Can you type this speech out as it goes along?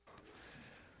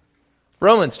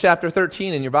Romans chapter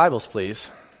 13 in your Bibles, please.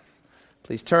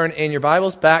 Please turn in your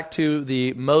Bibles back to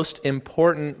the most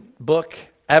important book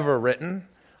ever written,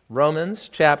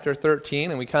 Romans chapter 13,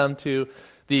 and we come to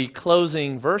the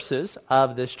closing verses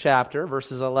of this chapter,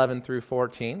 verses 11 through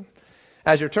 14.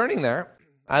 As you're turning there,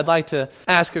 I'd like to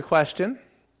ask a question.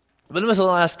 When was the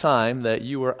last time that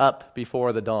you were up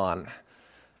before the dawn?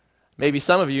 Maybe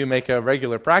some of you make a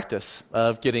regular practice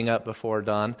of getting up before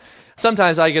dawn.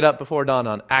 Sometimes I get up before dawn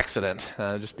on accident,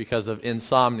 just because of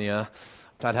insomnia.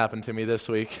 That happened to me this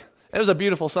week. It was a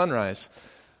beautiful sunrise.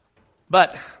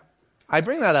 But I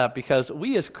bring that up because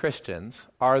we as Christians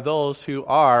are those who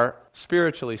are,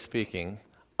 spiritually speaking,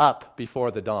 up before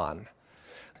the dawn.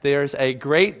 There's a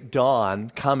great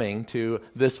dawn coming to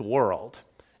this world,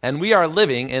 and we are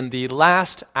living in the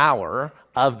last hour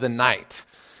of the night.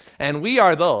 And we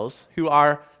are those who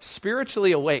are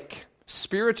spiritually awake,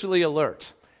 spiritually alert,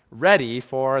 ready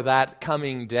for that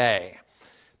coming day.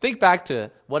 Think back to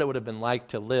what it would have been like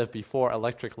to live before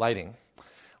electric lighting,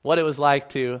 what it was like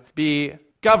to be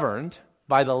governed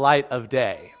by the light of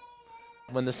day.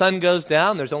 When the sun goes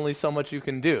down, there's only so much you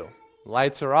can do.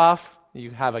 Lights are off, you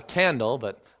have a candle,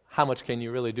 but how much can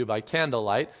you really do by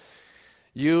candlelight?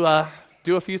 You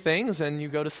do a few things and you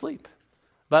go to sleep.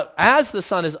 But as the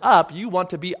sun is up, you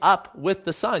want to be up with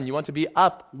the sun. You want to be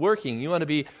up working. You want to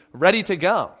be ready to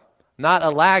go. Not a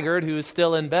laggard who is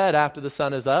still in bed after the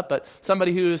sun is up, but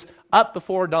somebody who's up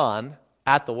before dawn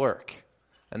at the work.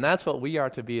 And that's what we are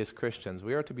to be as Christians.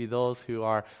 We are to be those who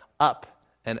are up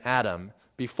and at 'em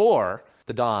before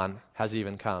the dawn has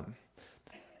even come.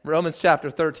 Romans chapter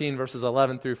 13, verses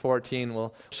 11 through 14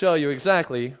 will show you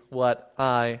exactly what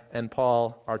I and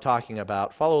Paul are talking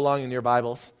about. Follow along in your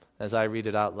Bibles as I read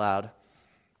it out loud.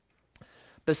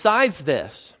 Besides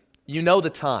this, you know the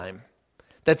time,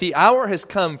 that the hour has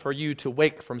come for you to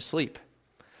wake from sleep.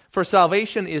 For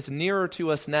salvation is nearer to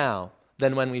us now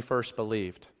than when we first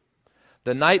believed.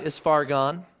 The night is far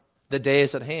gone, the day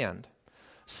is at hand.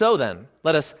 So then,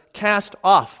 let us cast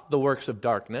off the works of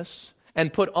darkness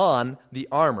and put on the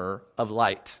armor of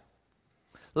light.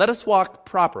 Let us walk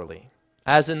properly,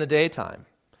 as in the daytime,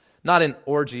 not in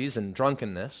orgies and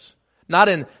drunkenness, not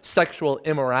in sexual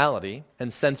immorality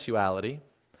and sensuality,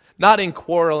 not in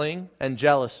quarreling and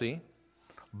jealousy,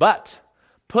 but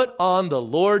put on the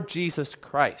Lord Jesus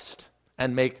Christ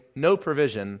and make no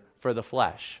provision for the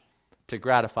flesh to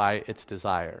gratify its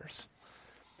desires.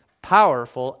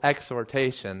 Powerful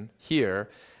exhortation here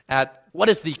at what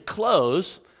is the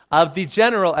close of the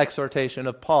general exhortation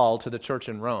of Paul to the church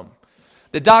in Rome.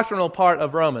 The doctrinal part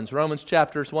of Romans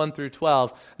chapters 1 through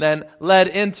 12, then led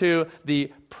into the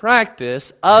practice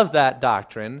of that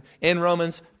doctrine in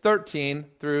Romans 13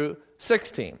 through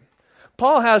 16.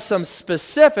 Paul has some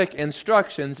specific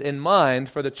instructions in mind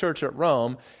for the church at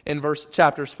Rome in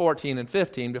chapters 14 and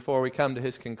 15 before we come to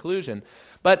his conclusion.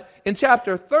 But in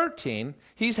chapter 13,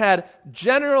 he's had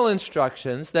general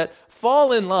instructions that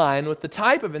fall in line with the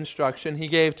type of instruction he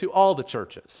gave to all the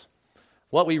churches.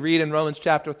 What we read in Romans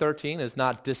chapter 13 is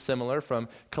not dissimilar from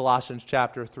Colossians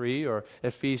chapter 3 or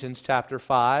Ephesians chapter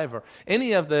 5 or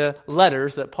any of the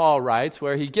letters that Paul writes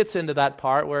where he gets into that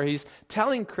part where he's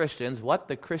telling Christians what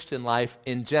the Christian life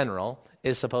in general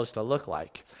is supposed to look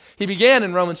like. He began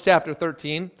in Romans chapter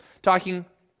 13 talking,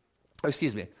 I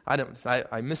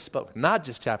misspoke. Not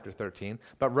just chapter 13,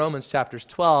 but Romans chapters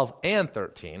 12 and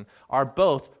 13 are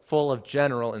both full of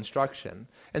general instruction.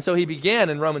 And so he began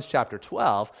in Romans chapter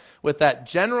 12 with that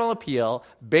general appeal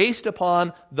based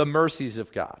upon the mercies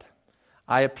of God.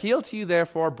 I appeal to you,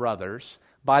 therefore, brothers,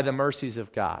 by the mercies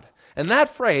of God. And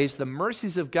that phrase, the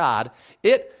mercies of God,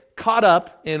 it caught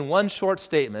up in one short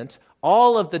statement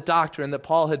all of the doctrine that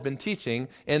Paul had been teaching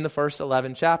in the first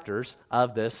 11 chapters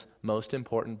of this most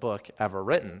important book ever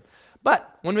written.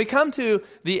 But when we come to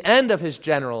the end of his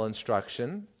general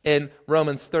instruction in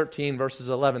Romans 13, verses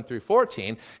 11 through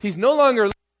 14, he's no longer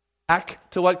looking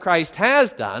back to what Christ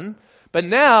has done, but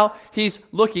now he's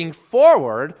looking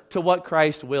forward to what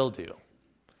Christ will do.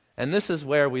 And this is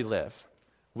where we live.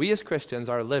 We as Christians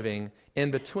are living in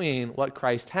between what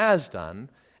Christ has done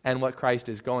and what Christ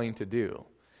is going to do.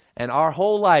 And our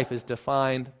whole life is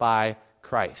defined by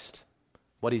Christ.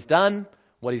 What he's done,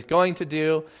 what he's going to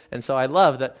do. And so I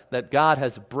love that God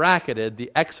has bracketed the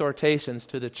exhortations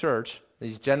to the church,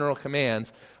 these general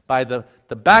commands, by the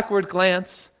backward glance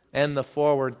and the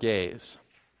forward gaze.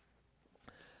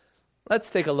 Let's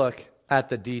take a look at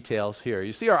the details here.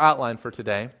 You see our outline for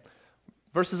today.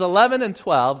 Verses 11 and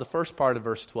 12, the first part of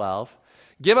verse 12,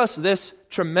 give us this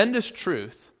tremendous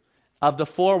truth of the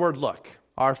forward look.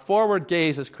 Our forward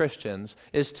gaze as Christians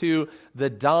is to the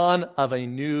dawn of a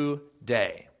new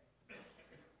day.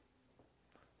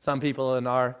 Some people in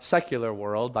our secular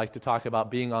world like to talk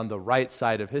about being on the right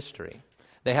side of history.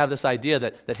 They have this idea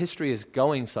that history is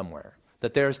going somewhere,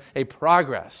 that there's a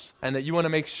progress, and that you want to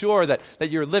make sure that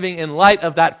you're living in light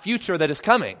of that future that is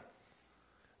coming.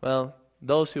 Well,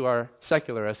 those who are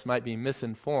secularists might be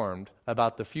misinformed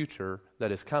about the future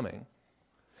that is coming.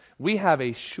 We have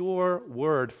a sure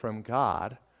word from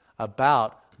God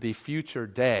about the future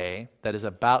day that is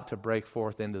about to break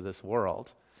forth into this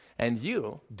world. And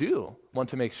you do want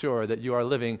to make sure that you are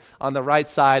living on the right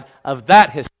side of that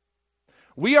history.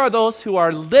 We are those who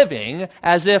are living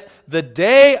as if the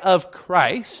day of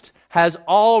Christ has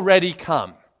already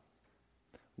come.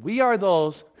 We are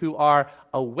those who are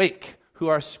awake, who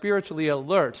are spiritually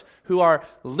alert, who are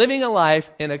living a life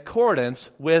in accordance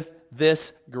with this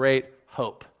great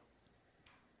hope.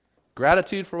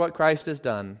 Gratitude for what Christ has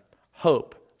done,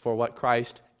 hope for what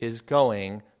Christ is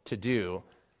going to do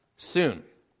soon.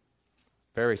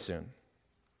 Very soon.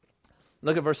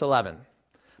 Look at verse 11.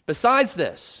 Besides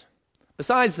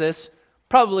this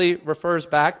probably refers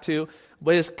back to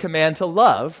his command to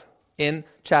love in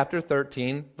chapter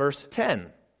 13, verse 10.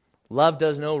 Love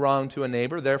does no wrong to a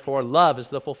neighbor, therefore love is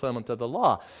the fulfillment of the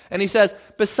law. And he says,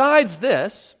 besides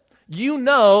this, you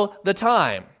know the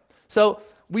time. So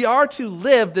we are to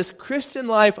live this Christian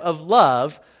life of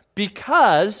love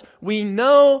because we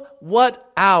know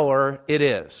what hour it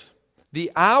is.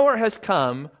 The hour has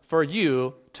come for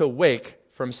you to wake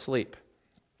from sleep.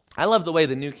 I love the way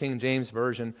the New King James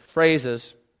Version phrases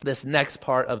this next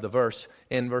part of the verse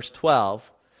in verse 12.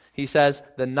 He says,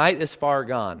 the night is far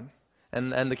gone.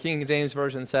 And the King James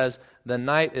Version says, the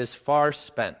night is far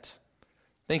spent.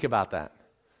 Think about that.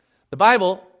 The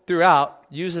Bible throughout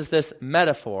uses this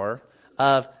metaphor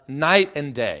of night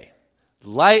and day,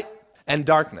 light and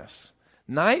darkness.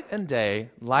 Night and day,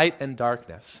 light and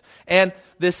darkness. And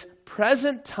this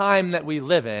present time that we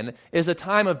live in is a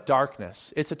time of darkness.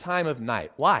 It's a time of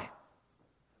night. Why?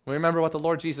 We remember what the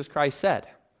Lord Jesus Christ said.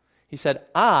 He said,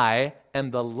 I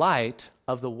am the light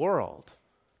of the world.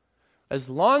 As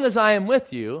long as I am with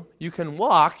you, you can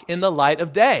walk in the light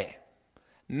of day.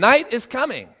 Night is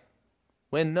coming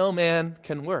when no man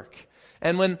can work.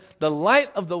 And when the light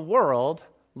of the world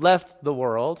left the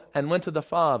world and went to the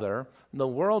Father, the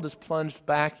world is plunged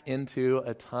back into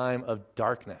a time of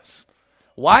darkness.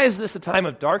 Why is this a time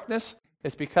of darkness?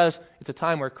 It's because it's a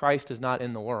time where Christ is not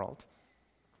in the world.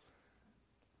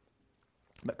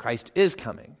 But Christ is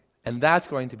coming. And that's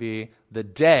going to be the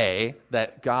day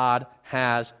that God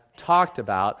has talked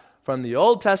about from the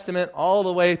Old Testament all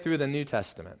the way through the New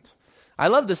Testament. I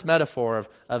love this metaphor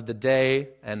of the day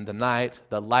and the night,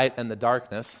 the light and the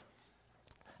darkness.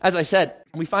 As I said,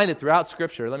 we find it throughout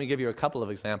Scripture. Let me give you a couple of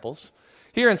examples.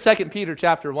 Here in 2 Peter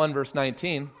chapter 1, verse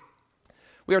 19,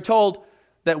 we are told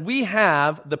that we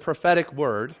have the prophetic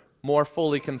word more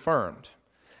fully confirmed.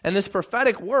 And this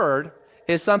prophetic word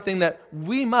is something that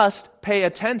we must pay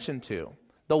attention to.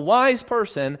 The wise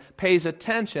person pays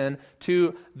attention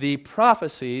to the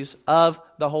prophecies of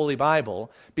the Holy Bible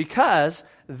because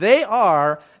they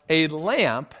are a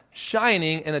lamp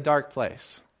shining in a dark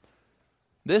place.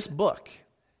 This book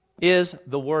is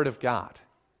the Word of God.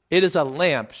 It is a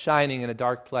lamp shining in a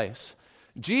dark place.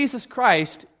 Jesus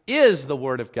Christ is the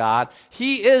Word of God.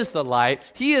 He is the light.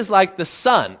 He is like the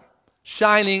sun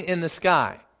shining in the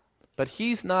sky. But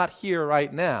He's not here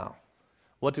right now.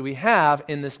 What do we have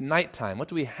in this nighttime? What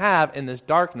do we have in this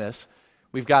darkness?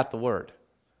 We've got the Word.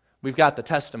 We've got the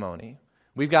testimony.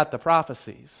 We've got the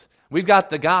prophecies. We've got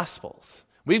the Gospels.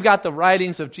 We've got the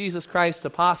writings of Jesus Christ's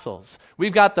apostles.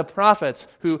 We've got the prophets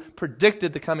who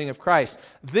predicted the coming of Christ.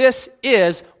 This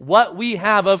is what we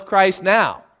have of Christ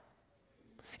now.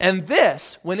 And this,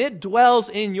 when it dwells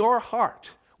in your heart,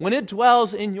 when it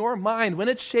dwells in your mind, when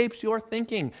it shapes your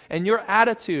thinking and your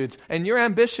attitudes and your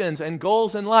ambitions and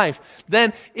goals in life,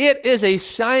 then it is a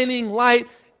shining light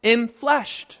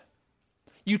enfleshed.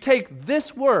 You take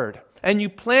this word and you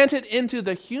plant it into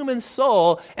the human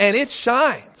soul and it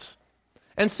shines.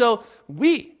 And so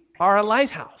we are a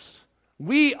lighthouse.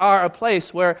 We are a place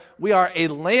where we are a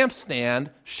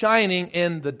lampstand shining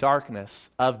in the darkness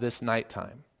of this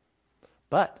nighttime.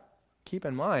 But keep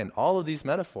in mind, all of these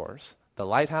metaphors, the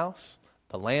lighthouse,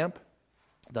 the lamp,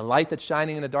 the light that's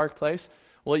shining in a dark place,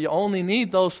 well, you only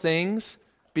need those things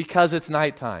because it's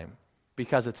nighttime,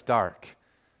 because it's dark.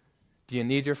 Do you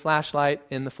need your flashlight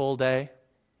in the full day?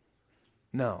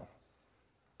 No.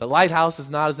 The lighthouse is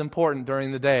not as important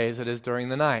during the day as it is during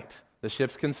the night. The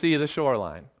ships can see the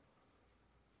shoreline.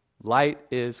 Light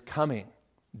is coming.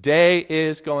 Day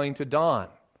is going to dawn.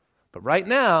 But right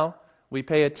now, we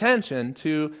pay attention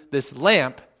to this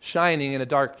lamp shining in a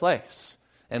dark place.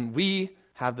 And we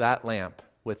have that lamp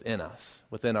within us,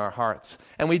 within our hearts.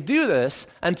 And we do this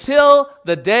until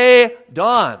the day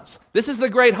dawns. This is the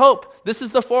great hope. This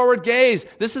is the forward gaze.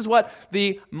 This is what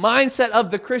the mindset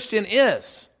of the Christian is.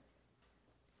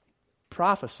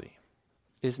 Prophecy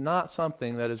is not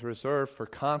something that is reserved for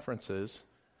conferences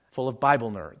full of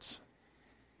Bible nerds.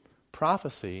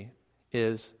 Prophecy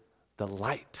is the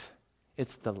light.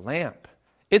 It's the lamp.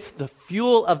 It's the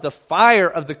fuel of the fire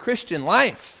of the Christian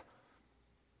life.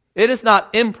 It is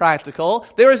not impractical.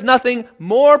 There is nothing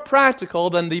more practical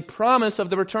than the promise of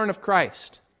the return of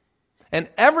Christ. And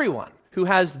everyone who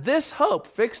has this hope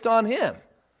fixed on Him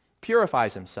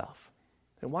purifies himself.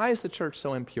 And why is the church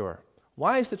so impure?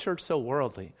 Why is the church so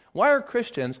worldly? Why are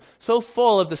Christians so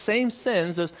full of the same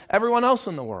sins as everyone else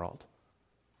in the world?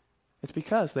 It's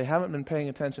because they haven't been paying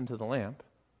attention to the lamp,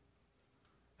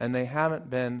 and they haven't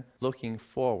been looking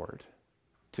forward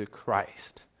to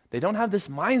Christ. They don't have this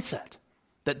mindset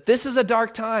that this is a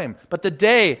dark time, but the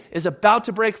day is about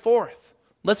to break forth.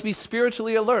 Let's be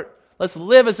spiritually alert. Let's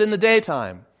live as in the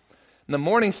daytime. And the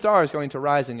morning star is going to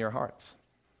rise in your hearts.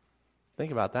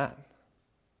 Think about that.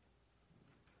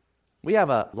 We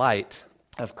have a light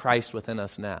of Christ within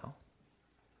us now,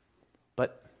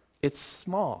 but it's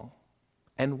small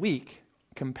and weak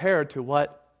compared to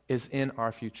what is in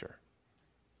our future.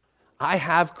 I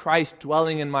have Christ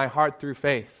dwelling in my heart through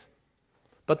faith,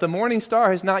 but the morning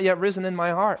star has not yet risen in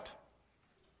my heart.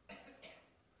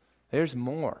 There's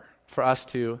more for us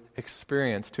to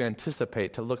experience, to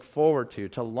anticipate, to look forward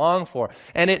to long for,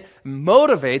 and it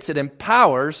motivates, it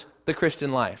empowers the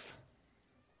Christian life.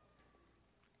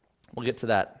 We'll get to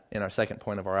that in our second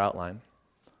point of our outline.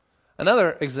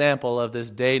 Another example of this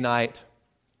day-night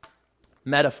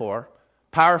metaphor,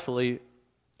 powerfully,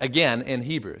 again, in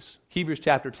Hebrews. Hebrews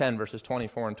chapter 10, verses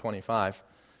 24 and 25.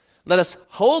 Let us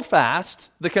hold fast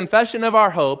the confession of our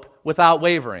hope without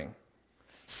wavering.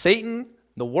 Satan,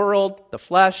 the world, the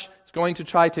flesh, is going to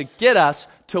try to get us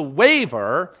to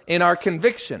waver in our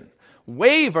conviction,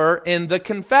 waver in the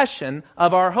confession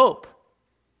of our hope.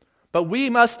 But we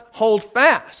must hold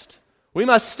fast. We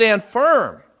must stand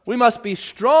firm. We must be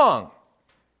strong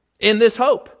in this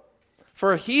hope.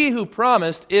 For He who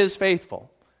promised is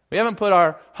faithful. We haven't put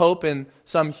our hope in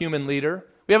some human leader.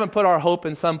 We haven't put our hope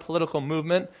in some political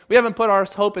movement. We haven't put our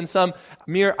hope in some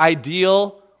mere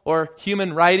ideal or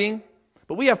human writing.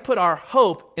 But we have put our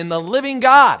hope in the living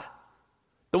God,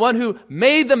 the one who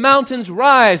made the mountains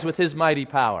rise with His mighty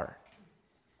power,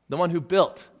 the one who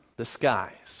built the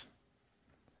skies.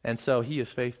 And so He is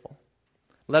faithful.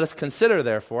 Let us consider,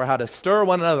 therefore, how to stir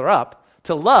one another up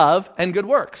to love and good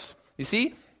works. You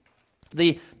see,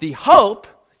 the hope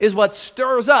is what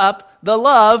stirs up the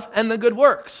love and the good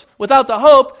works. Without the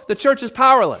hope, the church is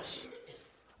powerless.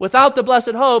 Without the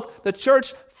blessed hope, the church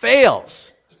fails,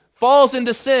 falls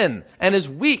into sin, and is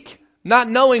weak, not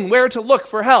knowing where to look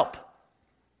for help.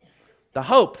 The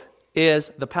hope is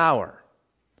the power.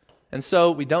 And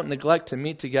so we don't neglect to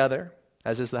meet together,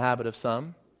 as is the habit of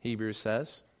some, Hebrews says,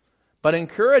 but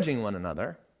encouraging one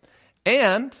another,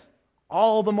 and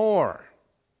all the more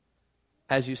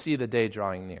as you see the day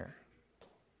drawing near.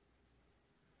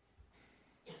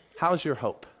 How's your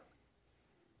hope?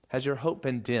 Has your hope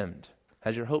been dimmed?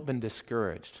 Has your hope been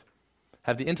discouraged?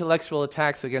 Have the intellectual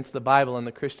attacks against the Bible and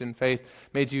the Christian faith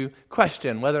made you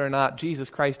question whether or not Jesus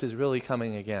Christ is really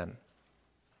coming again?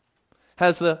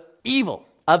 Has the evil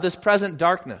of this present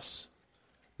darkness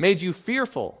made you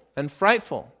fearful and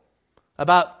frightful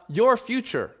about your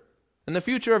future and the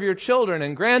future of your children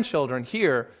and grandchildren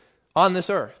here on this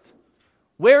earth?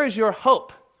 Where is your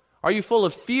hope? Are you full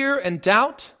of fear and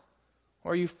doubt?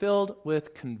 Or are you filled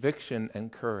with conviction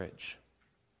and courage?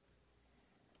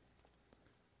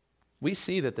 We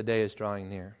see that the day is drawing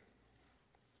near.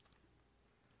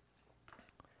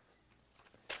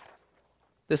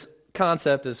 This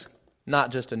concept is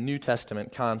not just a New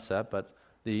Testament concept, but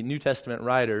the New Testament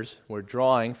writers were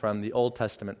drawing from the Old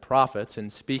Testament prophets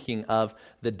in speaking of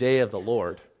the day of the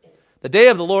Lord. The day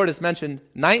of the Lord is mentioned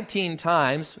 19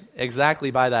 times exactly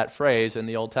by that phrase in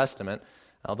the Old Testament,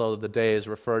 although the day is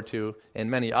referred to in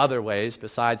many other ways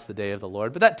besides the day of the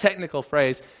Lord. But that technical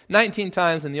phrase, 19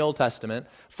 times in the Old Testament,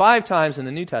 5 times in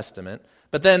the New Testament,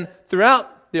 but then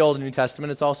throughout the Old and New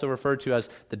Testament it's also referred to as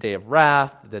the day of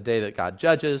wrath, the day that God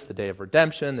judges, the day of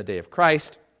redemption, the day of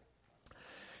Christ,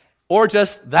 or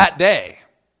just that day,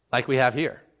 like we have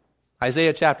here.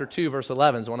 Isaiah chapter 2, verse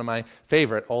 11 is one of my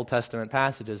favorite Old Testament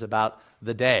passages about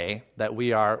the day that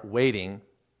we are waiting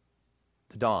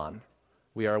the dawn.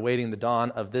 We are awaiting the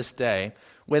dawn of this day,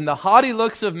 when the haughty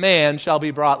looks of man shall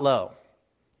be brought low.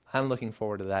 I'm looking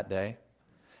forward to that day.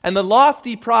 And the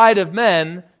lofty pride of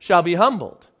men shall be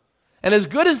humbled. And as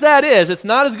good as that is, it's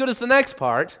not as good as the next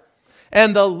part.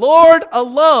 And the Lord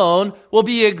alone will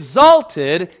be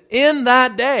exalted in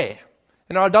that day.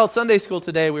 In our adult Sunday school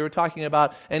today, we were talking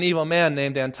about an evil man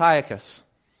named Antiochus.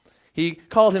 He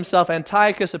called himself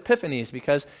Antiochus Epiphanes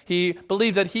because he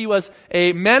believed that he was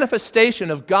a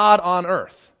manifestation of God on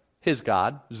earth, his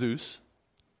God, Zeus.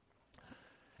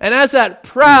 And as that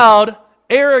proud,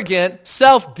 arrogant,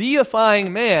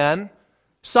 self-deifying man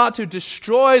sought to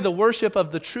destroy the worship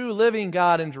of the true living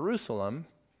God in Jerusalem,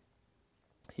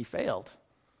 he failed.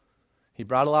 He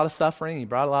brought a lot of suffering, he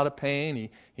brought a lot of pain,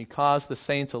 he caused the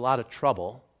saints a lot of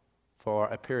trouble for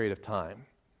a period of time.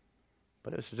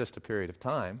 But it was just a period of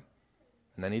time.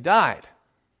 And then he died.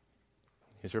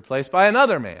 He was replaced by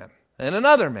another man, and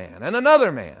another man, and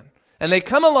another man. And they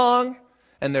come along,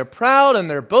 and they're proud, and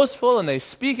they're boastful, and they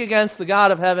speak against the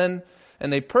God of heaven,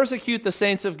 and they persecute the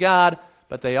saints of God,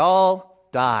 but they all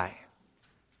die.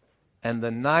 And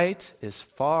the night is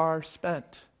far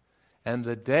spent, and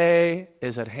the day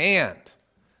is at hand.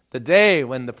 The day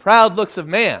when the proud looks of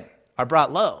man are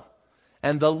brought low,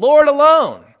 and the Lord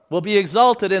alone will be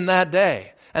exalted in that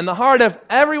day. And the heart of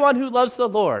everyone who loves the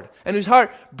Lord and whose heart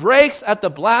breaks at the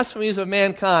blasphemies of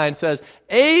mankind says,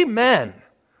 Amen.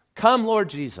 Come, Lord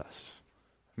Jesus.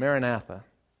 Maranatha.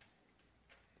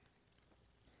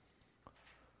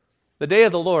 The day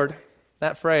of the Lord,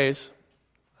 that phrase,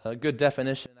 a good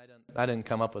definition. I didn't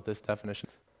come up with this definition.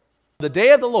 The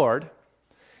day of the Lord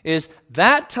is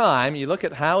that time, you look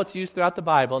at how it's used throughout the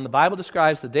Bible, and the Bible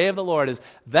describes the day of the Lord as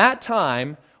that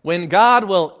time when God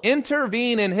will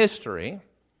intervene in history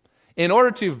in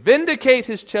order to vindicate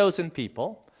His chosen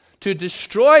people, to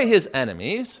destroy His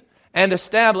enemies, and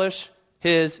establish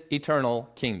His eternal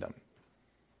kingdom.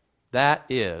 That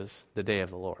is the day of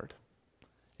the Lord.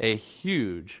 A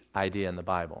huge idea in the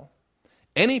Bible.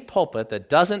 Any pulpit that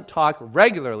doesn't talk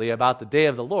regularly about the day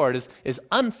of the Lord is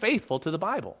unfaithful to the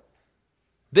Bible.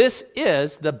 This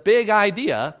is the big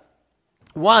idea,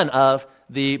 one of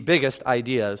the biggest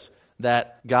ideas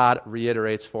that God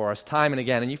reiterates for us time and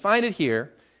again. And you find it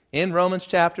here in Romans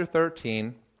chapter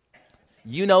 13.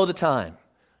 You know the time.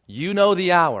 You know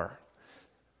the hour.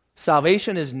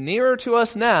 Salvation is nearer to us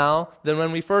now than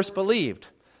when we first believed.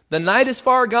 The night is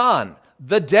far gone.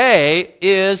 The day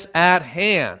is at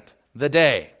hand. The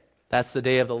day. That's the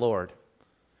day of the Lord.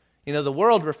 You know, the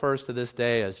world refers to this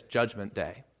day as Judgment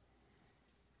Day.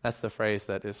 That's the phrase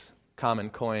that is common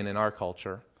coin in our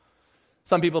culture.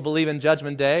 Some people believe in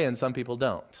Judgment Day and some people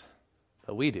don't.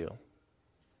 But we do.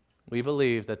 We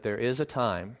believe that there is a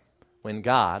time when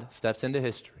God steps into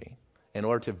history in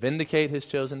order to vindicate His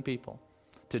chosen people,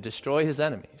 to destroy His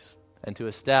enemies, and to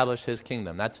establish His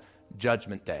kingdom. That's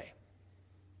Judgment Day.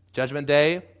 Judgment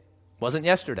Day wasn't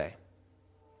yesterday.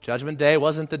 Judgment Day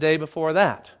wasn't the day before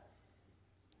that.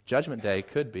 Judgment Day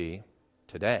could be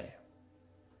today.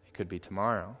 It could be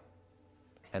tomorrow.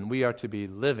 And we are to be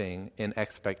living in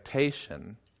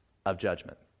expectation of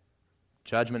judgment.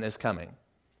 Judgment is coming.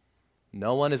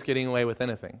 No one is getting away with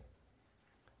anything.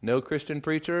 No Christian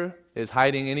preacher is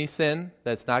hiding any sin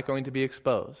that's not going to be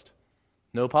exposed.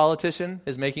 No politician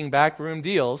is making backroom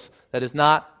deals that is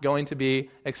not going to be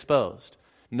exposed.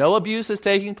 No abuse is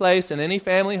taking place in any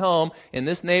family home in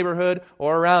this neighborhood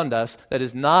or around us that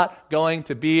is not going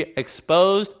to be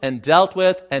exposed and dealt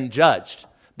with and judged.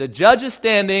 The judge is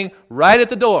standing right at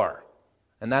the door.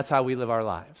 And that's how we live our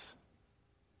lives.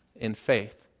 In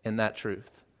faith in that truth.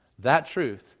 That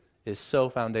truth is so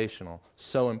foundational,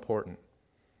 so important.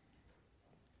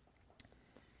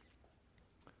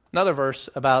 Another verse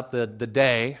about the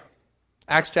day,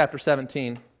 Acts chapter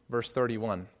 17, verse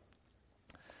 31.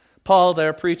 Paul,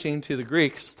 there preaching to the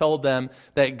Greeks, told them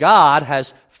that God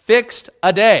has fixed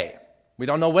a day. We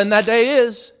don't know when that day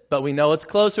is, but we know it's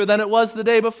closer than it was the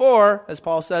day before, as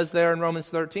Paul says there in Romans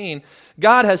 13.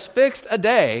 God has fixed a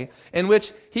day in which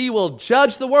He will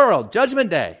judge the world,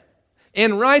 Judgment Day,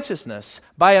 in righteousness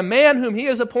by a man whom He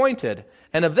has appointed,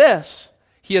 and of this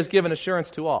He has given assurance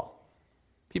to all.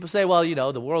 People say, well, you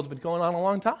know, the world's been going on a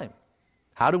long time.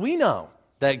 How do we know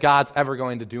that God's ever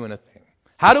going to do anything?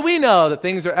 How do we know that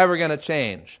things are ever going to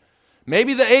change?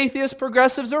 Maybe the atheist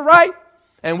progressives are right,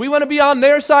 and we want to be on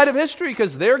their side of history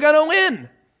because they're going to win.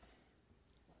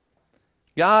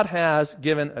 God has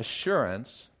given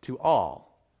assurance to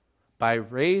all by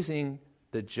raising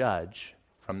the judge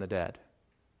from the dead.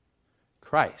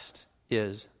 Christ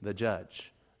is the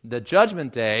judge. The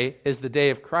Judgment Day is the day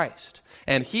of Christ.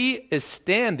 And He is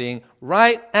standing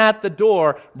right at the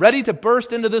door, ready to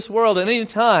burst into this world at any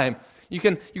time. You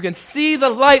can see the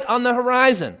light on the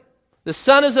horizon. The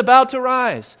sun is about to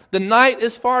rise. The night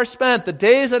is far spent. The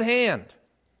day is at hand.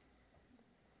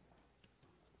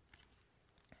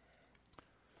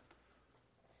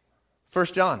 1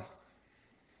 John.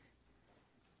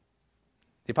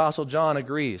 The Apostle John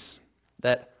agrees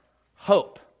that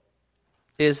hope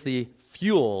is the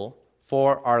fuel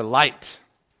for our light.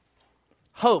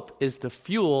 Hope is the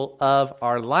fuel of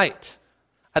our light.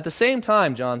 At the same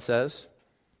time, John says,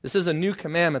 this is a new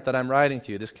commandment that I'm writing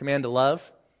to you, this command to love.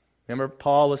 Remember,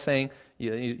 Paul was saying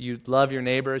you love your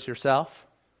neighbor as yourself.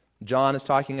 John is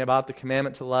talking about the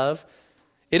commandment to love.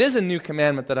 It is a new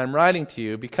commandment that I'm writing to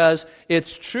you because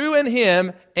it's true in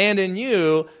him and in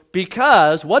you,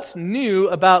 because what's new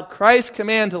about Christ's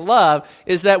command to love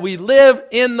is that we live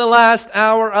in the last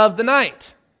hour of the night.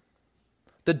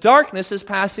 The darkness is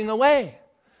passing away.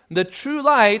 The true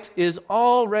light is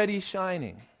already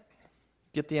shining.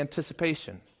 Get the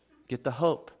anticipation. Get the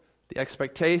hope. The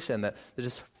expectation that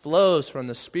just flows from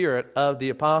the Spirit of the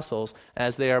apostles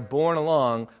as they are borne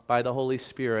along by the Holy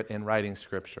Spirit in writing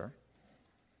Scripture.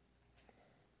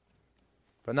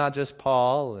 But not just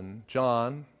Paul and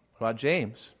John, what about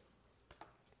James?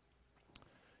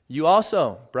 You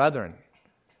also, brethren,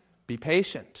 be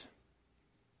patient.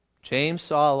 James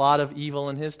saw a lot of evil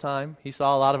in his time. He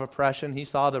saw a lot of oppression. He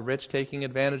saw the rich taking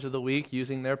advantage of the weak,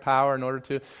 using their power in order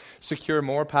to secure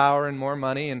more power and more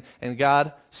money. And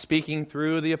God, speaking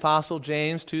through the Apostle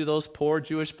James to those poor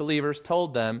Jewish believers,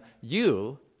 told them,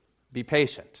 you be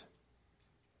patient.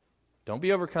 Don't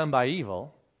be overcome by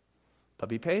evil, but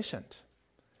be patient.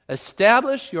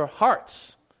 Establish your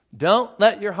hearts. Don't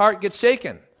let your heart get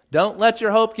shaken. Don't let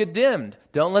your hope get dimmed.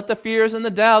 Don't let the fears and the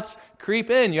doubts creep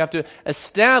in. You have to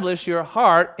establish your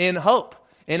heart in hope,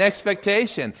 in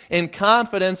expectation, in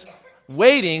confidence,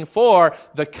 waiting for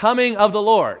the coming of the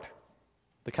Lord.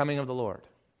 The coming of the Lord.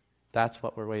 That's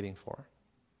what we're waiting for.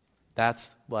 That's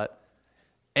what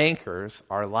anchors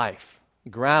our life,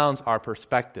 grounds our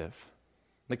perspective.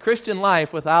 The Christian life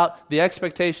without the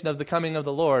expectation of the coming of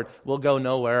the Lord will go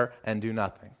nowhere and do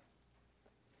nothing.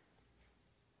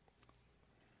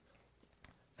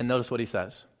 And notice what he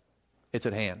says. It's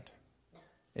at hand.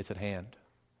 It's at hand.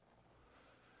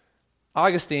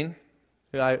 Augustine,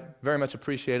 who I very much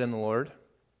appreciate in the Lord,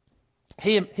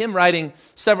 him writing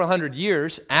several hundred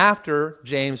years after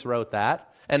James wrote that,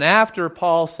 and after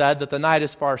Paul said that the night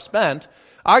is far spent,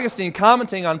 Augustine,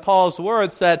 commenting on Paul's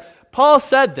words, said, Paul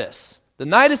said this, the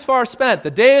night is far spent, the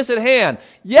day is at hand,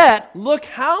 yet look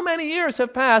how many years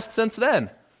have passed since then.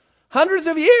 Hundreds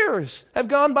of years have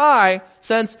gone by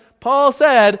since Paul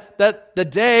said that the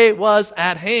day was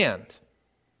at hand.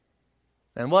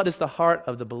 And what is the heart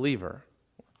of the believer?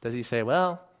 Does he say,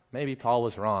 well, maybe Paul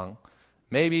was wrong.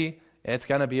 Maybe it's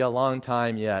going to be a long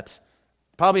time yet.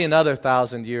 Probably another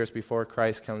 1,000 years before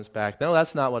Christ comes back. No,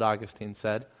 that's not what Augustine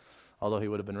said, although he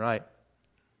would have been right.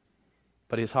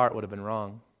 But his heart would have been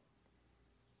wrong.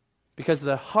 Because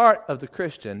the heart of the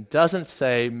Christian doesn't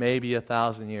say maybe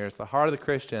 1,000 years. The heart of the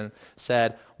Christian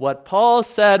said, what Paul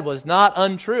said was not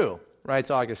untrue,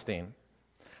 writes Augustine.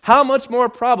 How much more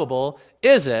probable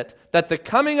is it that the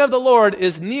coming of the Lord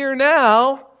is near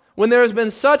now when there has been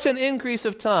such an increase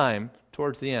of time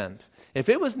towards the end? If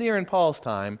it was near in Paul's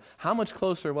time, how much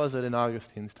closer was it in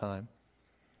Augustine's time?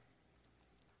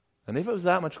 And if it was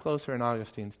that much closer in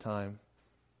Augustine's time,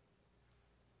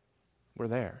 we're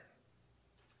there.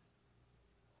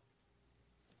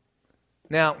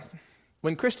 Now,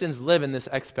 when Christians live in this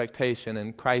expectation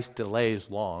and Christ delays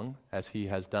long, as he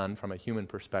has done from a human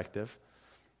perspective,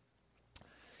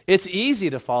 it's easy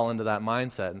to fall into that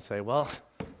mindset and say, well,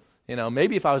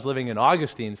 maybe if I was living in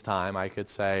Augustine's time, I could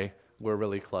say we're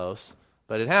really close.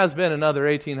 But it has been another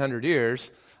 1,800 years.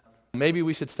 Maybe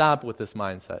we should stop with this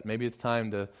mindset. Maybe it's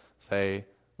time to say,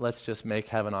 let's just make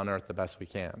heaven on earth the best we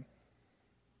can.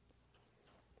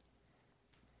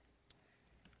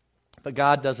 But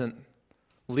God doesn't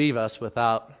leave us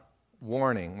without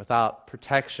warning, without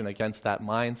protection against that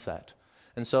mindset.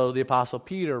 And so the Apostle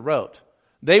Peter wrote,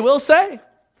 they will say,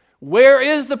 where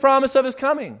is the promise of his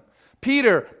coming?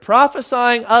 Peter,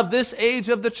 prophesying of this age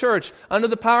of the church under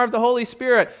the power of the Holy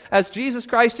Spirit, as Jesus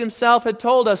Christ himself had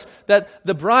told us that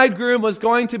the bridegroom was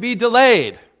going to be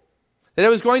delayed, that it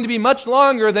was going to be much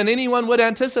longer than anyone would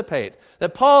anticipate,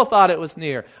 that Paul thought it was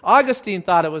near, Augustine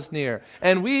thought it was near,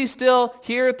 and we still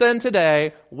hear it then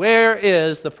today, where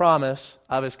is the promise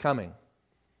of his coming?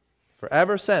 For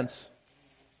ever since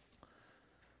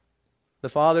the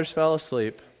fathers fell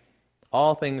asleep,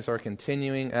 all things are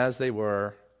continuing as they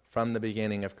were from the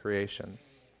beginning of creation.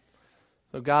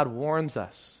 So God warns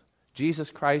us.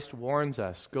 Jesus Christ warns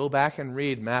us. Go back and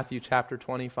read Matthew chapter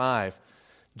 25.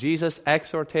 Jesus'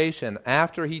 exhortation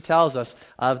after he tells us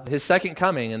of his second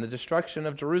coming and the destruction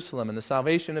of Jerusalem and the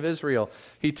salvation of Israel.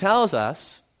 He tells us,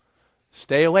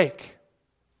 stay awake,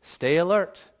 stay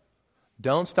alert.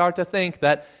 Don't start to think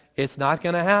that it's not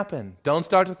going to happen. Don't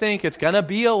start to think it's going to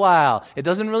be a while. It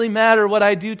doesn't really matter what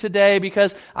I do today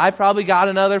because I've probably got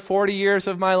another 40 years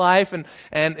of my life. And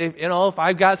if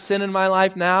I've got sin in my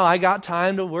life now, I got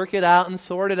time to work it out and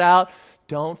sort it out.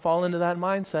 Don't fall into that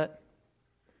mindset.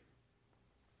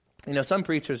 Some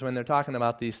preachers, when they're talking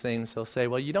about these things, they'll say,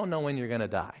 well, you don't know when you're going to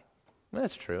die. Well,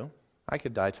 that's true. I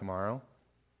could die tomorrow.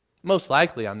 Most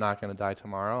likely I'm not going to die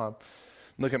tomorrow. I'll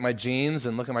look at my genes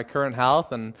and look at my current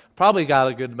health and probably got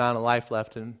a good amount of life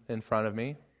left in front of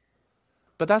me.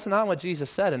 But that's not what Jesus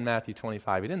said in Matthew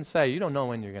 25. He didn't say, you don't know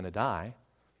when you're going to die.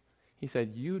 He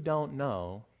said, you don't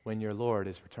know when your Lord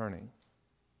is returning.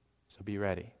 So be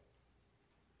ready.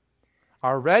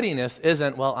 Our readiness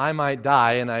isn't, well, I might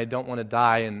die, and I don't want to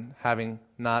die in having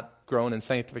not grown in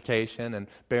sanctification and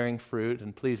bearing fruit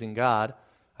and pleasing God.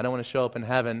 I don't want to show up in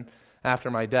heaven after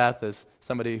my death as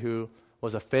somebody who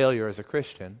was a failure as a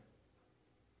Christian.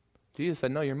 Jesus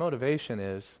said, no, your motivation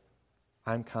is,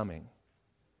 I'm coming.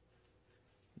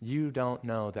 You don't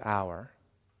know the hour.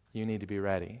 You need to be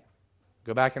ready.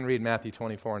 Go back and read Matthew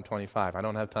 24 and 25. I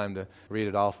don't have time to read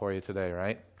it all for you today,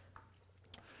 right?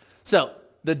 So,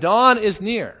 the dawn is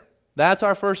near. That's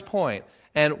our first point.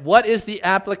 And what is the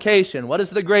application? What is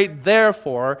the great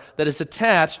therefore that is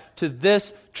attached to this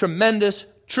tremendous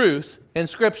truth in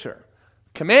Scripture?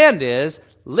 Command is,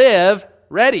 live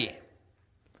ready.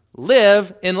 Live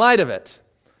in light of it.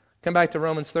 Come back to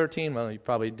Romans 13. Well, you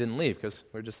probably didn't leave because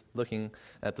we're just looking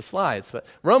at the slides. But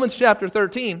Romans chapter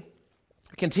 13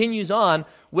 continues on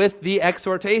with the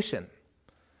exhortation.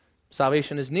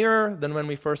 Salvation is nearer than when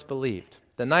we first believed.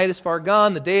 The night is far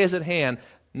gone, the day is at hand.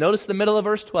 Notice the middle of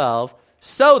verse 12.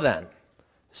 So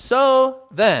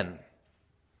then,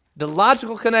 the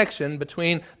logical connection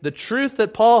between the truth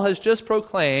that Paul has just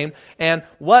proclaimed and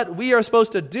what we are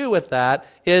supposed to do with that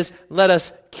is let us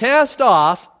cast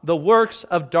off the works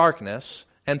of darkness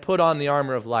and put on the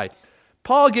armor of light.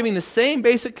 Paul giving the same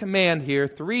basic command here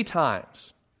 3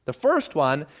 times. The first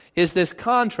one is this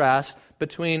contrast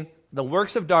between the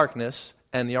works of darkness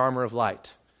and the armor of light.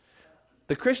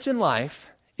 The Christian life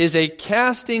is a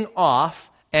casting off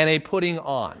and a putting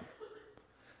on.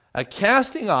 A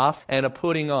casting off and a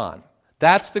putting on.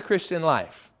 That's the Christian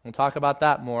life. We'll talk about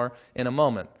that more in a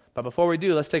moment. But before we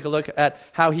do, let's take a look at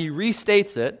how he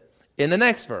restates it in the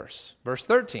next verse. Verse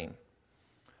 13.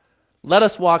 Let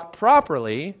us walk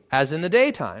properly as in the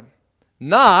daytime,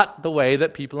 not the way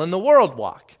that people in the world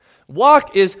walk.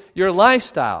 Walk is your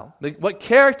lifestyle, what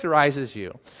characterizes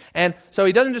you. And so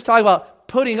he doesn't just talk about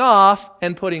putting off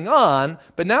and putting on,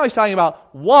 but now he's talking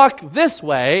about walk this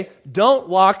way, don't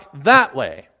walk that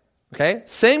way. Okay?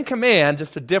 Same command,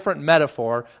 just a different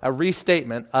metaphor, a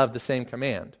restatement of the same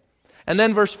command. And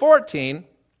then verse 14,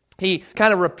 he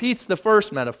kind of repeats the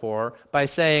first metaphor by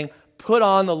saying, put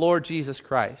on the Lord Jesus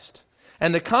Christ.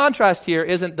 And the contrast here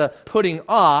isn't the putting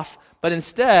off, but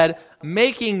instead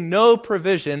making no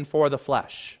provision for the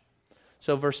flesh.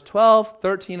 So verse 12,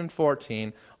 13, and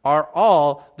 14 are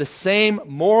all the same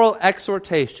moral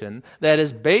exhortation that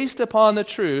is based upon the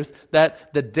truth that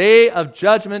the day of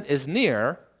judgment is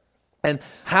near and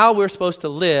how we're supposed to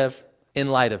live in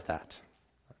light of that.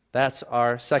 That's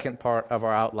our second part of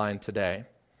our outline today.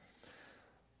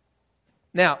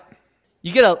 Now,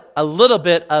 you get a little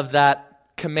bit of that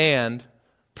command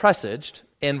presaged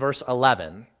in verse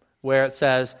 11, where it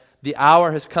says, the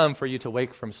hour has come for you to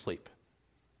wake from sleep.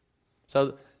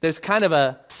 So there's kind of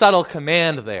a subtle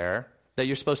command there that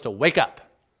you're supposed to wake up.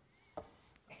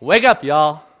 Wake up,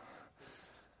 y'all.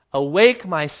 Awake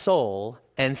my soul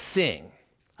and sing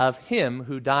of him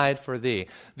who died for thee.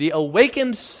 The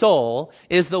awakened soul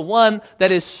is the one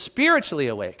that is spiritually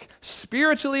awake,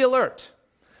 spiritually alert.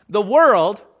 The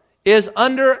world is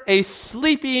under a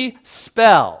sleepy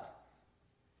spell.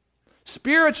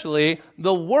 Spiritually,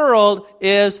 the world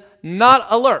is not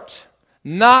alert,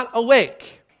 not awake.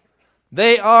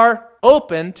 They are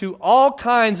open to all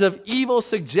kinds of evil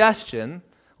suggestion,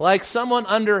 like someone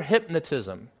under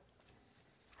hypnotism.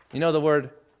 You know, the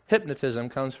word hypnotism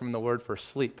comes from the word for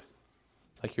sleep.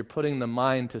 It's like you're putting the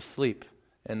mind to sleep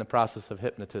in the process of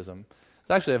hypnotism.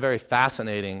 It's actually a very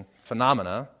fascinating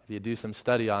phenomena if you do some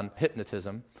study on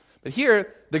hypnotism. But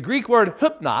here, the Greek word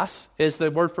hypnos is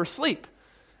the word for sleep.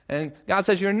 And God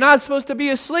says you're not supposed to be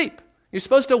asleep. You're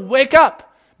supposed to wake up.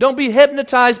 Don't be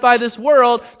hypnotized by this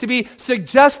world, to be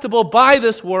suggestible by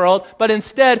this world, but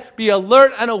instead be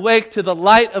alert and awake to the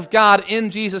light of God in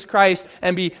Jesus Christ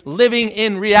and be living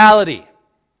in reality.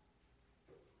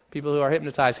 People who are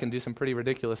hypnotized can do some pretty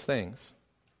ridiculous things.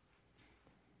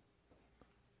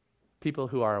 People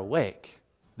who are awake,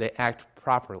 they act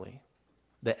properly.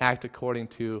 They act according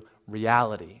to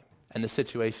reality and the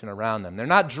situation around them. They're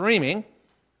not dreaming.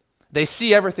 They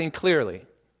see everything clearly.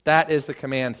 That is the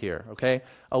command here, okay?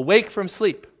 Awake from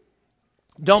sleep.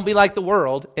 Don't be like the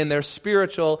world in their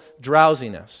spiritual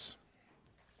drowsiness.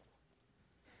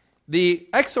 The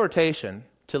exhortation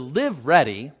to live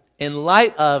ready in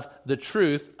light of the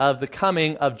truth of the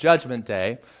coming of Judgment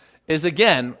Day is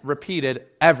again repeated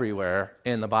everywhere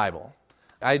in the Bible.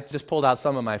 I just pulled out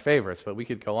some of my favorites, but we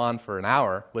could go on for an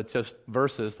hour with just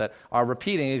verses that are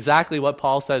repeating exactly what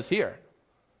Paul says here.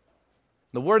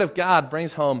 The Word of God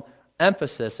brings home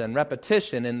emphasis and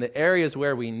repetition in the areas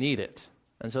where we need it.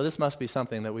 And so this must be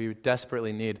something that we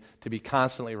desperately need to be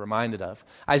constantly reminded of.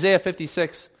 Isaiah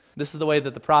 56, this is the way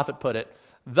that the prophet put it.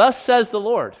 Thus says the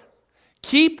Lord,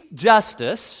 keep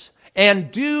justice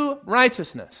and do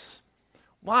righteousness.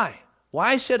 Why?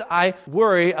 Why should I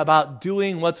worry about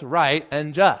doing what's right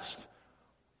and just?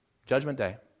 Judgment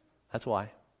Day. That's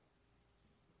why.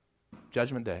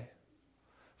 Judgment Day.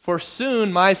 For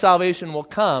soon my salvation will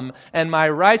come and my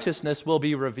righteousness will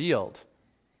be revealed.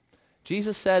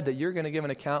 Jesus said that you're going to give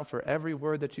an account for every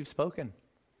word that you've spoken.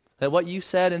 That what you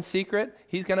said in secret,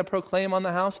 He's going to proclaim on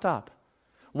the housetop.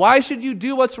 Why should you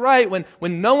do what's right when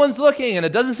no one's looking and it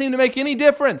doesn't seem to make any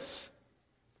difference?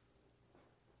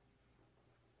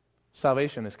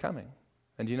 Salvation is coming.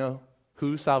 And do you know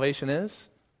who salvation is?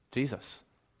 Jesus.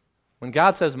 When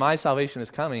God says, my salvation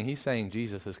is coming, He's saying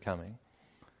Jesus is coming.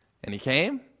 And He came,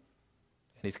 and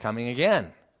He's coming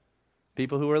again.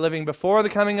 People who were living before the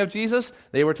coming of Jesus,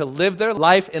 they were to live their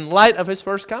life in light of His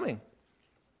first coming.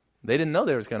 They didn't know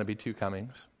there was going to be two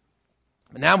comings.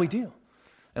 But now we do.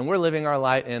 And we're living our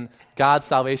life in God's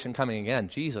salvation coming again.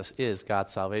 Jesus is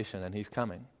God's salvation, and He's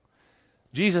coming.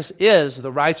 Jesus is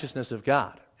the righteousness of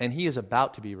God, and He is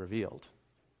about to be revealed.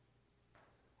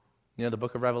 You know the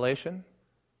book of Revelation?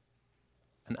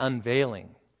 An unveiling,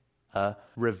 a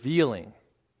revealing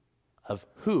of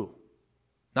who?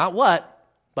 Not what,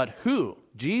 but who?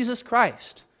 Jesus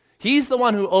Christ. He's the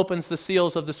one who opens the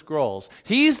seals of the scrolls.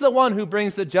 He's the one who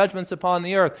brings the judgments upon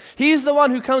the earth. He's the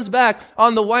one who comes back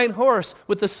on the white horse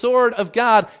with the sword of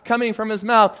God coming from His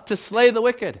mouth to slay the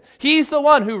wicked. He's the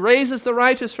one who raises the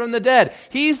righteous from the dead.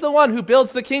 He's the one who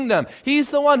builds the kingdom. He's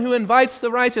the one who invites the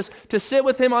righteous to sit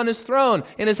with Him on His throne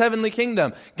in His heavenly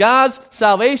kingdom. God's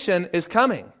salvation is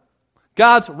coming.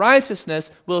 God's righteousness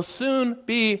will soon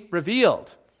be revealed.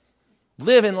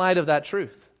 Live in light of that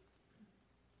truth.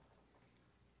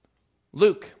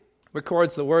 Luke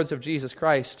records the words of Jesus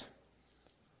Christ.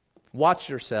 Watch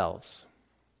yourselves.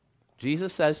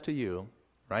 Jesus says to you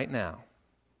right now,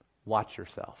 watch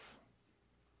yourself.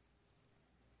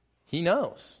 He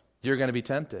knows you're going to be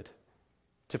tempted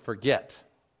to forget.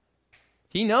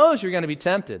 He knows you're going to be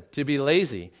tempted to be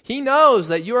lazy. He knows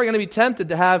that you are going to be tempted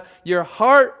to have your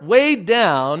heart weighed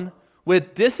down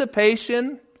with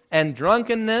dissipation and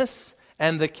drunkenness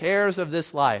and the cares of this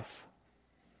life.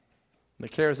 The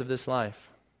cares of this life.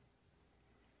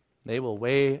 They will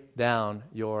weigh down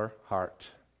your heart.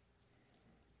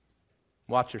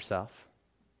 Watch yourself.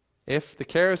 If the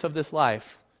cares of this life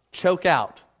choke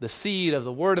out the seed of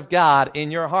the Word of God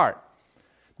in your heart,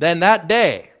 then that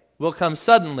day will come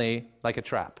suddenly like a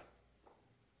trap.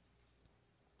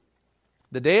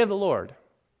 The day of the Lord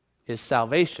is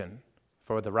salvation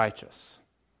for the righteous.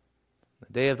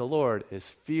 The day of the Lord is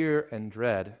fear and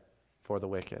dread for the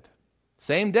wicked.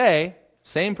 Same day,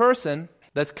 same person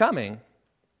that's coming,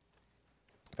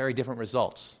 very different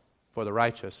results for the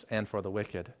righteous and for the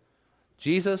wicked.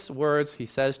 Jesus' words He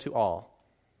says to all,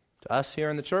 to us here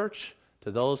in the church,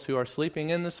 to those who are sleeping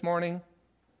in this morning,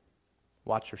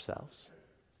 watch yourselves.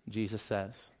 Jesus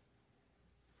says.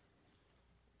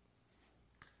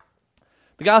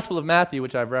 The Gospel of Matthew,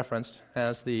 which I've referenced,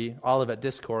 has the Olivet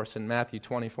Discourse in Matthew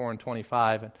 24 and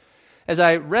 25. And as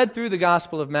I read through the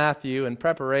Gospel of Matthew in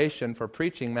preparation for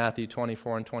preaching Matthew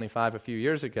 24 and 25 a few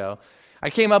years ago,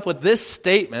 I came up with this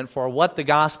statement for what the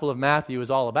Gospel of Matthew is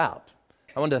all about.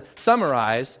 I want to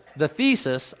summarize the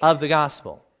thesis of the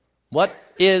Gospel. What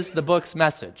is the book's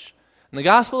message? And the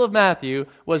Gospel of Matthew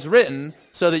was written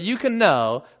so that you can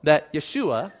know that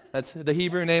Yeshua, that's the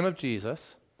Hebrew name of Jesus,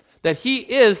 that He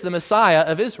is the Messiah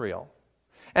of Israel.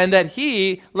 And that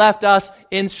He left us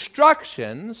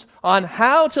instructions on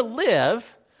how to live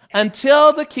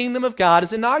until the kingdom of God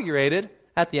is inaugurated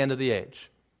at the end of the age.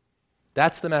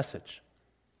 That's the message.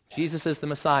 Jesus is the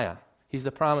Messiah. He's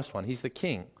the promised one. He's the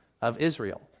King of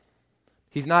Israel.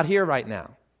 He's not here right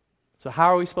now. So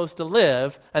how are we supposed to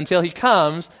live until He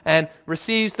comes and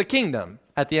receives the kingdom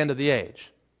at the end of the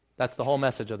age? That's the whole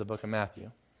message of the book of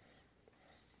Matthew.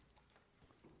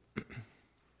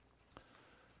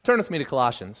 Turn with me to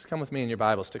Colossians. Come with me in your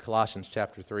Bibles to Colossians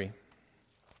chapter 3.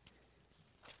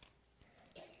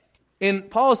 In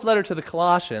Paul's letter to the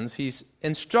Colossians, he's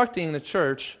instructing the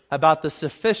church about the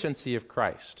sufficiency of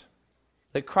Christ.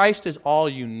 That Christ is all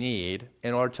you need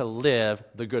in order to live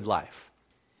the good life.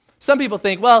 Some people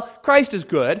think, well, Christ is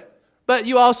good, but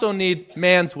you also need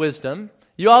man's wisdom.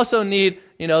 You also need,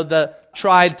 the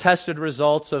tried, tested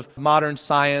results of modern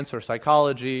science or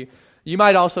psychology. You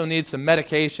might also need some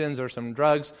medications or some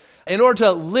drugs in order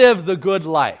to live the good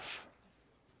life.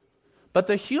 But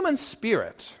the human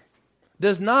spirit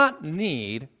does not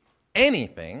need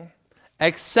anything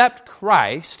except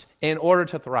Christ in order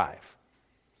to thrive.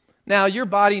 Now, your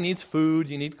body needs food,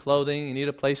 you need clothing, you need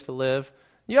a place to live.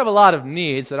 You have a lot of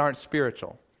needs that aren't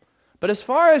spiritual. But as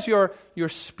far as your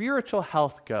spiritual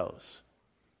health goes,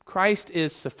 Christ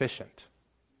is sufficient.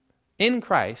 In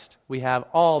Christ, we have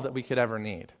all that we could ever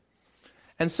need.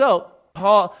 And so,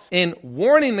 Paul, in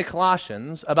warning the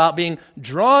Colossians about being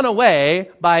drawn away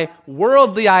by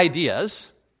worldly ideas,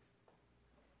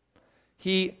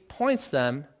 he points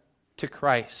them to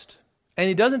Christ. And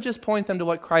he doesn't just point them to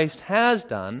what Christ has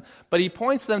done, but he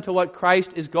points them to what Christ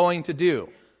is going to do.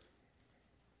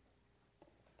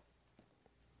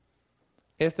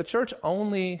 If the church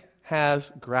only has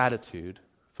gratitude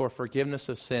for forgiveness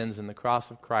of sins in the cross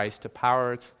of Christ to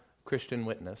power its Christian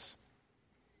witness,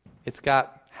 it's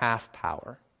got half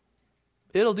power.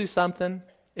 It'll do something.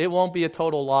 It won't be a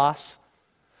total loss.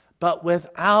 But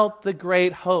without the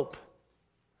great hope,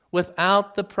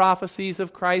 without the prophecies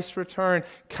of Christ's return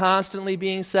constantly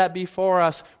being set before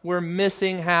us, we're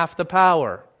missing half the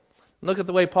power. Look at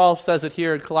the way Paul says it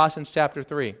here in Colossians chapter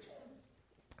 3.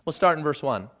 We'll start in verse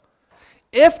 1.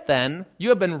 If then you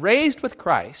have been raised with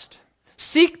Christ,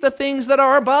 seek the things that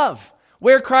are above,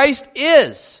 where Christ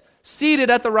is, seated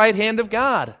at the right hand of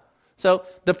God. So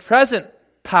the present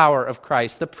power of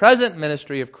Christ, the present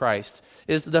ministry of Christ,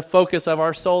 is the focus of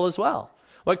our soul as well.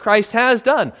 What Christ has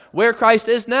done, where Christ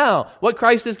is now, what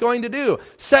Christ is going to do.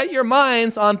 Set your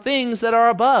minds on things that are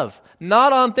above,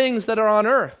 not on things that are on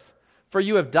earth. For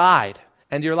you have died,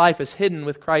 and your life is hidden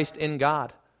with Christ in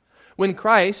God. When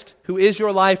Christ, who is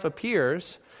your life,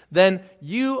 appears, then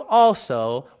you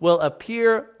also will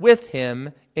appear with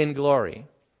Him in glory.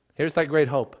 Here's that great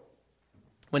hope.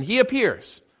 When He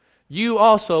appears, you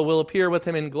also will appear with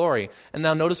Him in glory. And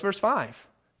now notice verse 5.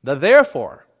 The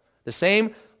therefore, the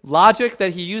same logic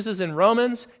that he uses in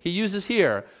Romans, he uses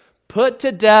here. Put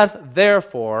to death,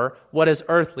 therefore, what is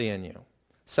earthly in you.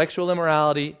 Sexual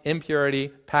immorality,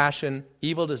 impurity, passion,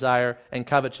 evil desire, and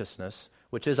covetousness,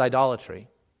 which is idolatry.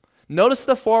 Notice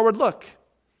the forward look.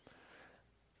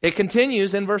 It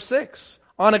continues in verse 6.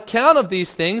 On account of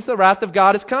these things, the wrath of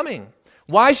God is coming.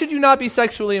 Why should you not be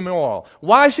sexually immoral?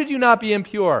 Why should you not be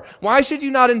impure? Why should you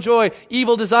not enjoy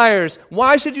evil desires?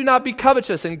 Why should you not be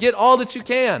covetous and get all that you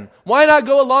can? Why not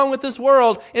go along with this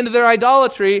world into their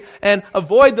idolatry and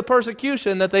avoid the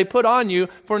persecution that they put on you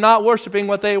for not worshiping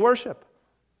what they worship?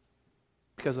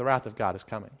 Because the wrath of God is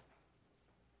coming.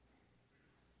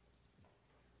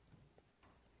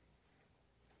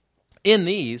 In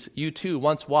these, you too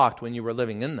once walked when you were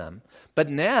living in them, but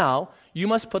now you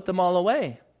must put them all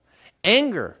away.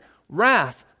 Anger,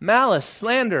 wrath, malice,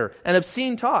 slander, and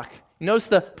obscene talk. Notice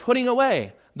the putting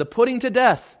away, the putting to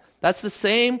death. That's the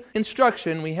same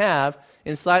instruction we have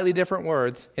in slightly different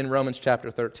words in Romans chapter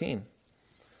 13.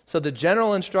 So the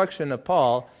general instruction of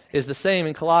Paul is the same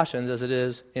in Colossians as it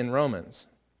is in Romans.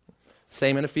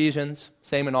 Same in Ephesians,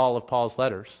 same in all of Paul's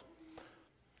letters.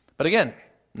 But again,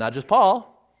 not just Paul.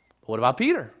 What about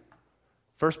Peter?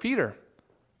 1 Peter,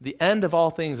 the end of all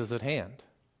things is at hand.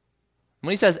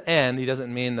 When he says end, he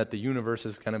doesn't mean that the universe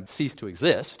is going to cease to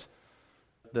exist.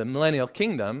 The millennial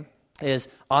kingdom is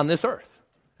on this earth.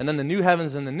 And then the new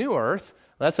heavens and the new earth,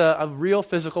 that's a real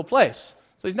physical place.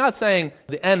 So he's not saying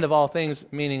the end of all things,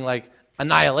 meaning like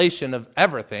annihilation of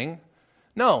everything.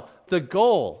 No, the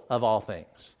goal of all things.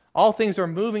 All things are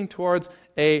moving towards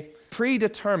a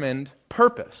predetermined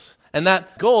purpose. And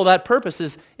that goal, that purpose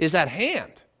is at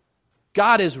hand.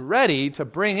 God is ready to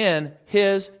bring in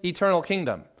His eternal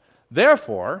kingdom.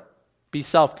 Therefore, be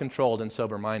self-controlled and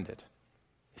sober-minded.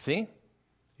 You see?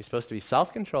 You're supposed to be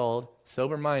self-controlled,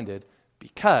 sober-minded,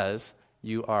 because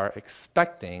you are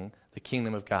expecting the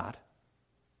kingdom of God.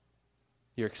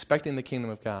 You're expecting the kingdom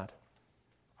of God.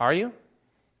 Are you?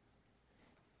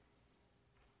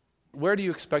 Where do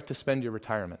you expect to spend your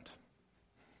retirement?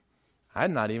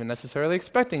 I'm not even necessarily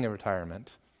expecting a retirement.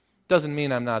 Doesn't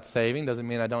mean I'm not saving, doesn't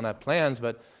mean I don't have plans,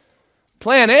 but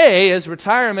plan A is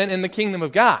retirement in the kingdom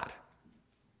of God.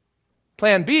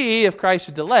 Plan B, if Christ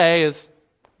should delay, is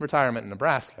retirement in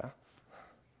Nebraska.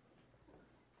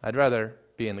 I'd rather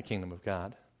be in the kingdom of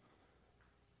God.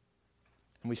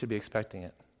 And we should be expecting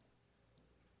it.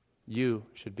 you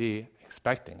should be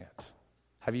expecting it.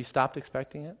 Have you stopped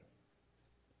expecting it?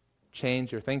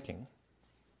 Change your thinking.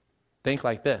 Think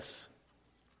like this.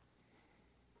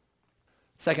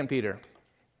 2 Peter.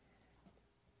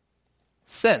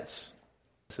 Since.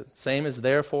 Same as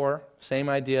therefore, same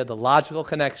idea, the logical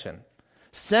connection.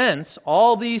 Since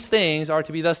all these things are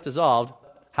to be thus dissolved,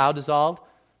 how dissolved?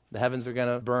 The heavens are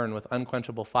going to burn with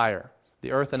unquenchable fire.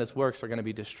 The earth and its works are going to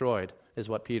be destroyed, is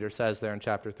what Peter says there in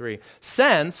chapter 3.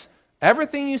 Since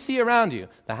everything you see around you,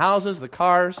 the houses, the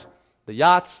cars, the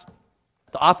yachts,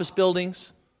 the office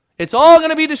buildings, it's all going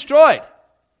to be destroyed.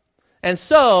 And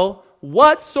so,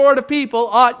 what sort of people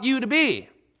ought you to be?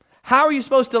 How are you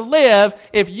supposed to live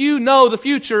if you know the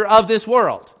future of this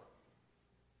world?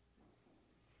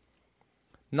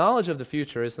 Knowledge of the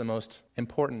future is the most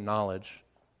important knowledge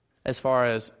as far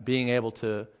as being able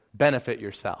to benefit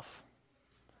yourself.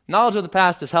 Knowledge of the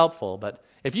past is helpful, but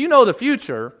if you know the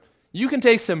future, you can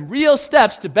take some real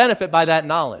steps to benefit by that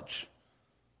knowledge.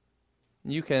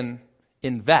 You can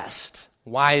invest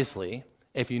wisely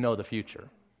if you know the future.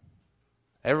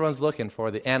 Everyone's looking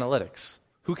for the analytics.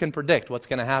 Who can predict what's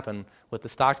going to happen with the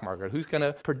stock market? Who's going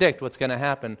to predict what's going to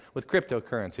happen with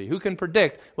cryptocurrency? Who can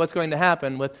predict what's going to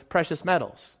happen with precious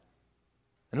metals?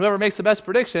 And whoever makes the best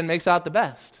prediction makes out the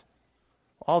best.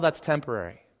 All that's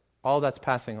temporary. All that's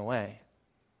passing away.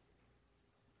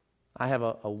 I have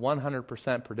a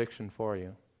 100% prediction for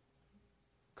you.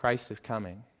 Christ is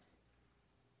coming.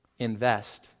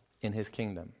 Invest in His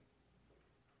kingdom.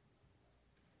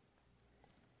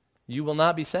 You will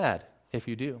not be sad if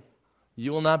you do.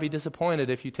 You will not be disappointed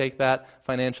if you take that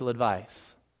financial advice.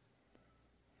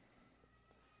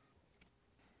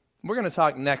 We're going to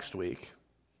talk next week,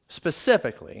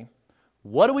 specifically,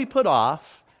 what do we put off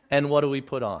and what do we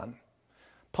put on?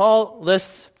 Paul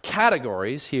lists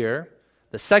categories here,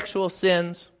 the sexual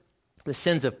sins, the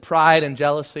sins of pride and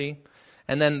jealousy,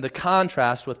 and then the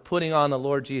contrast with putting on the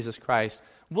Lord Jesus Christ.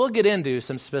 We'll get into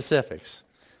some specifics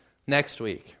next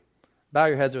week. Bow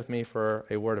your heads with me for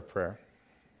a word of prayer.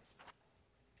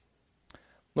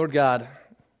 Lord God,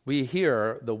 we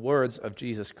hear the words of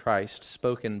Jesus Christ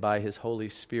spoken by His Holy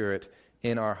Spirit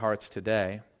in our hearts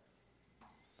today,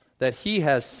 that He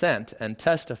has sent and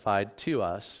testified to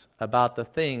us about the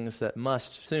things that must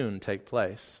soon take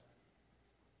place.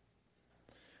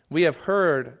 We have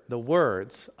heard the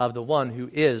words of the one who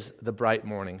is the bright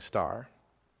morning star,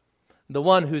 the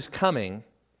one whose coming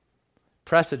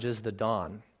presages the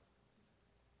dawn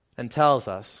and tells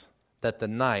us that the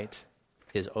night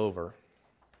is over.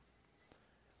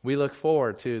 We look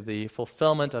forward to the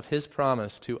fulfillment of His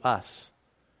promise to us,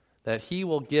 that He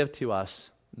will give to us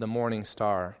the morning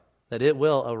star, that it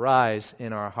will arise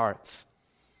in our hearts.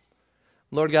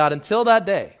 Lord God, until that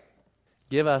day,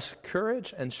 give us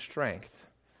courage and strength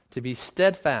to be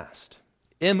steadfast,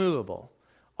 immovable,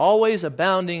 always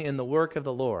abounding in the work of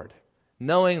the Lord,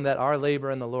 knowing that our labor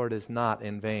in the Lord is not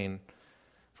in vain.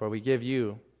 For we give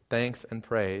You thanks and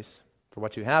praise for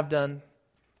what You have done,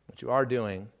 what You are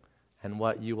doing, and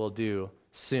what You will do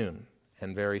soon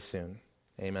and very soon.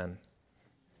 Amen.